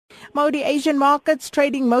Modi, Asian markets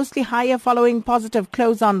trading mostly higher following positive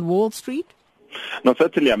close on Wall Street? No,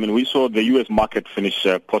 certainly. I mean, we saw the U.S. market finish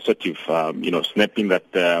positive, snapping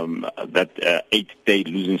that 8-day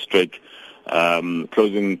losing streak,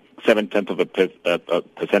 closing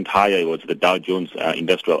 0.7% higher. It was the Dow Jones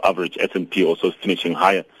Industrial Average, S&P also finishing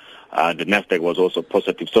higher. The Nasdaq was also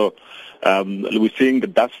positive. So we're seeing the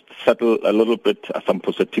dust settle a little bit, some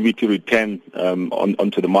positivity return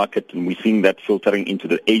onto the market, and we're seeing that filtering into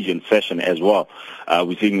the Asian session as well.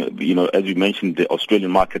 We're seeing, as you mentioned, the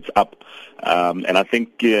Australian markets up. And I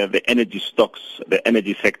think the energy stocks, the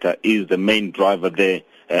energy sector is the main driver there.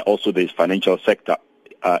 Also, there's financial sector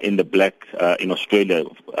in the black in Australia.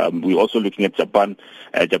 We're also looking at Japan,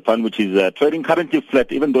 which is trading currently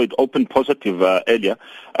flat, even though it opened positive earlier.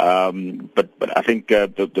 But I think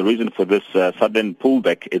the reason for this sudden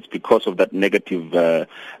pullback is because of that negative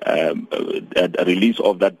release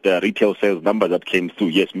of that retail sales number that came through.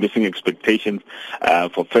 Yes, missing expectations.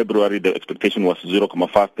 For February, the expectation was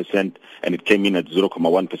 0.5%, and it came in at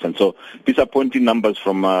 0.1%. So disappointing numbers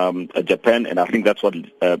from Japan, and I think that's what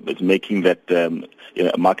is making that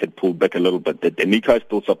market pull back a little bit. The Nikkei is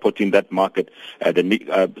still supporting that market. The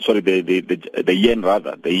yen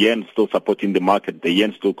rather. The yen still supporting the market. The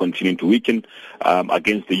yen still continuing to weaken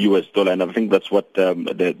against the US dollar, and I think that's what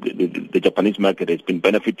the Japanese market has been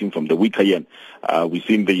benefiting from, the weaker yen. We've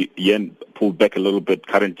seen the yen pull back a little bit,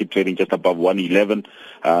 currently trading just above 111.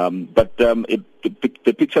 But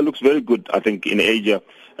the picture looks very good, I think, in Asia.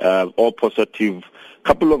 All positive.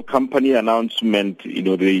 Couple of company announcement,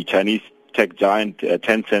 the Chinese tech giant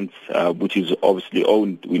Tencent, which is obviously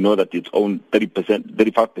owned. We know that it's owned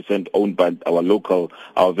 35% owned by our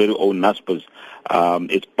very own Naspers.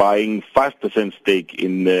 It's buying 5% stake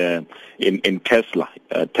in Tesla.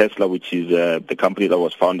 Tesla, which is the company that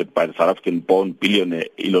was founded by the South African-born billionaire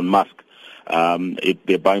Elon Musk.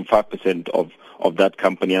 They're buying 5% of that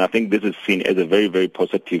company, and I think this is seen as a very, very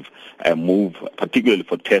positive move, particularly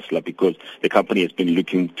for Tesla, because the company has been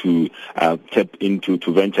looking to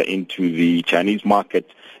to venture into the Chinese market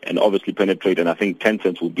and obviously penetrate, and I think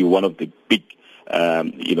Tencent will be one of the big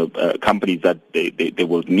companies that they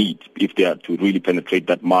will need if they are to really penetrate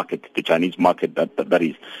that market, the Chinese market that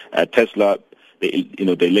is. Tesla, the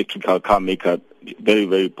electrical car maker, very,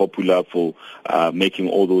 very popular for making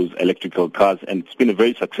all those electrical cars, and it's been a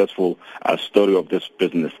very successful story of this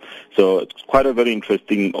business. So it's quite a very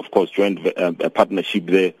interesting, of course, joint partnership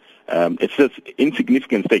there. It's just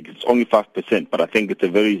insignificant stake. It's only 5%, but I think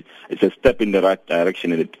it's a step in the right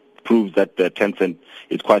direction, and it proves that Tencent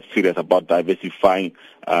is quite serious about diversifying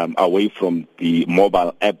away from the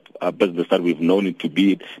mobile app business that we've known it to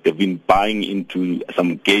be. They've been buying into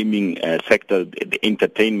some gaming sector, the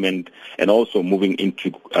entertainment, and also moving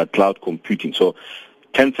into cloud computing. So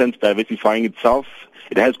Tencent diversifying itself.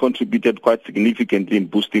 It has contributed quite significantly in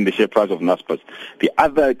boosting the share price of Naspers. The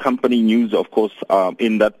other company news, of course,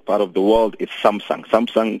 in that part of the world is Samsung.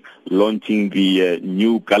 Samsung launching the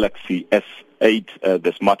new Galaxy S8,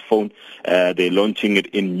 the smartphone. They're launching it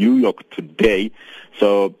in New York today.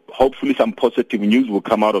 So hopefully some positive news will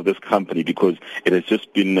come out of this company, because it has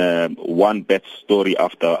just been one bad story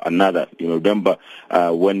after another. Remember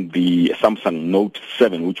when the Samsung Note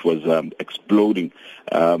 7, which was exploding,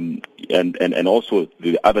 and also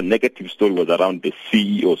the other negative story was around the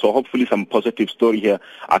CEO. So hopefully some positive story here.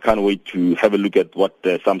 I can't wait to have a look at what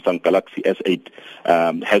the Samsung Galaxy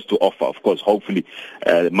S8 has to offer. Of course, hopefully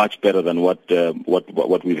much better than what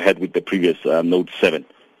we've had with the previous Note 7.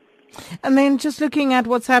 And then just looking at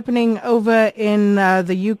what's happening over in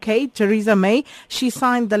the UK, Theresa May, she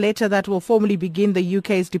signed the letter that will formally begin the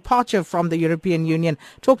UK's departure from the European Union.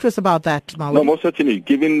 Talk to us about that, Maui. No, most certainly.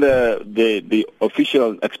 Given the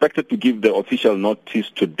official, expected to give the official notice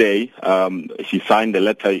today, she signed the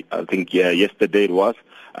letter, I think yesterday it was,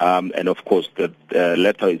 and of course the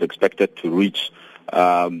letter is expected to reach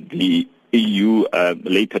the EU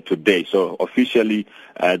later today. So officially,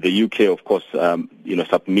 the UK, of course,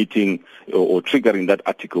 submitting or triggering that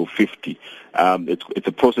Article 50. It's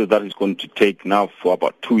a process that is going to take now for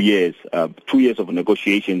about 2 years. 2 years of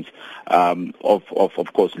negotiations of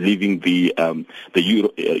course, leaving the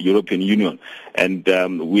European Union, and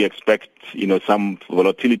we expect some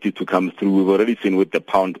volatility to come through. We've already seen with the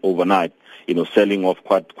pound overnight. selling off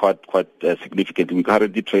quite significantly. We're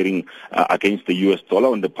currently trading against the US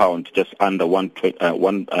dollar and the pound just under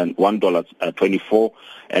 $1.24,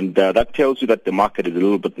 and that tells you that the market is a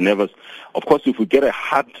little bit nervous. Of course, if we get a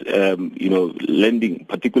hard, lending,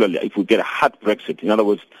 particularly if we get a hard Brexit, in other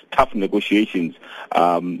words, tough negotiations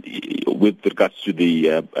with regards to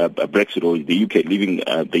the Brexit or the UK leaving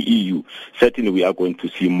the EU, certainly we are going to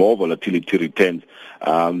see more volatility returns.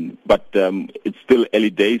 But it's still early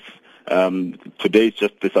days. Today is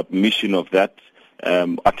just the submission of that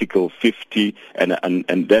Article 50,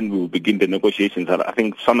 and then we will begin the negotiations. I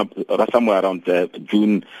think somewhere around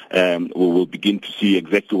June, we will begin to see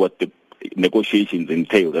exactly what the negotiations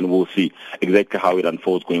entail, and we'll see exactly how it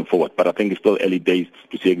unfolds going forward. But I think it's still early days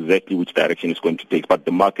to see exactly which direction it's going to take. But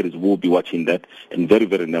the market will be watching that and very,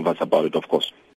 very nervous about it, of course.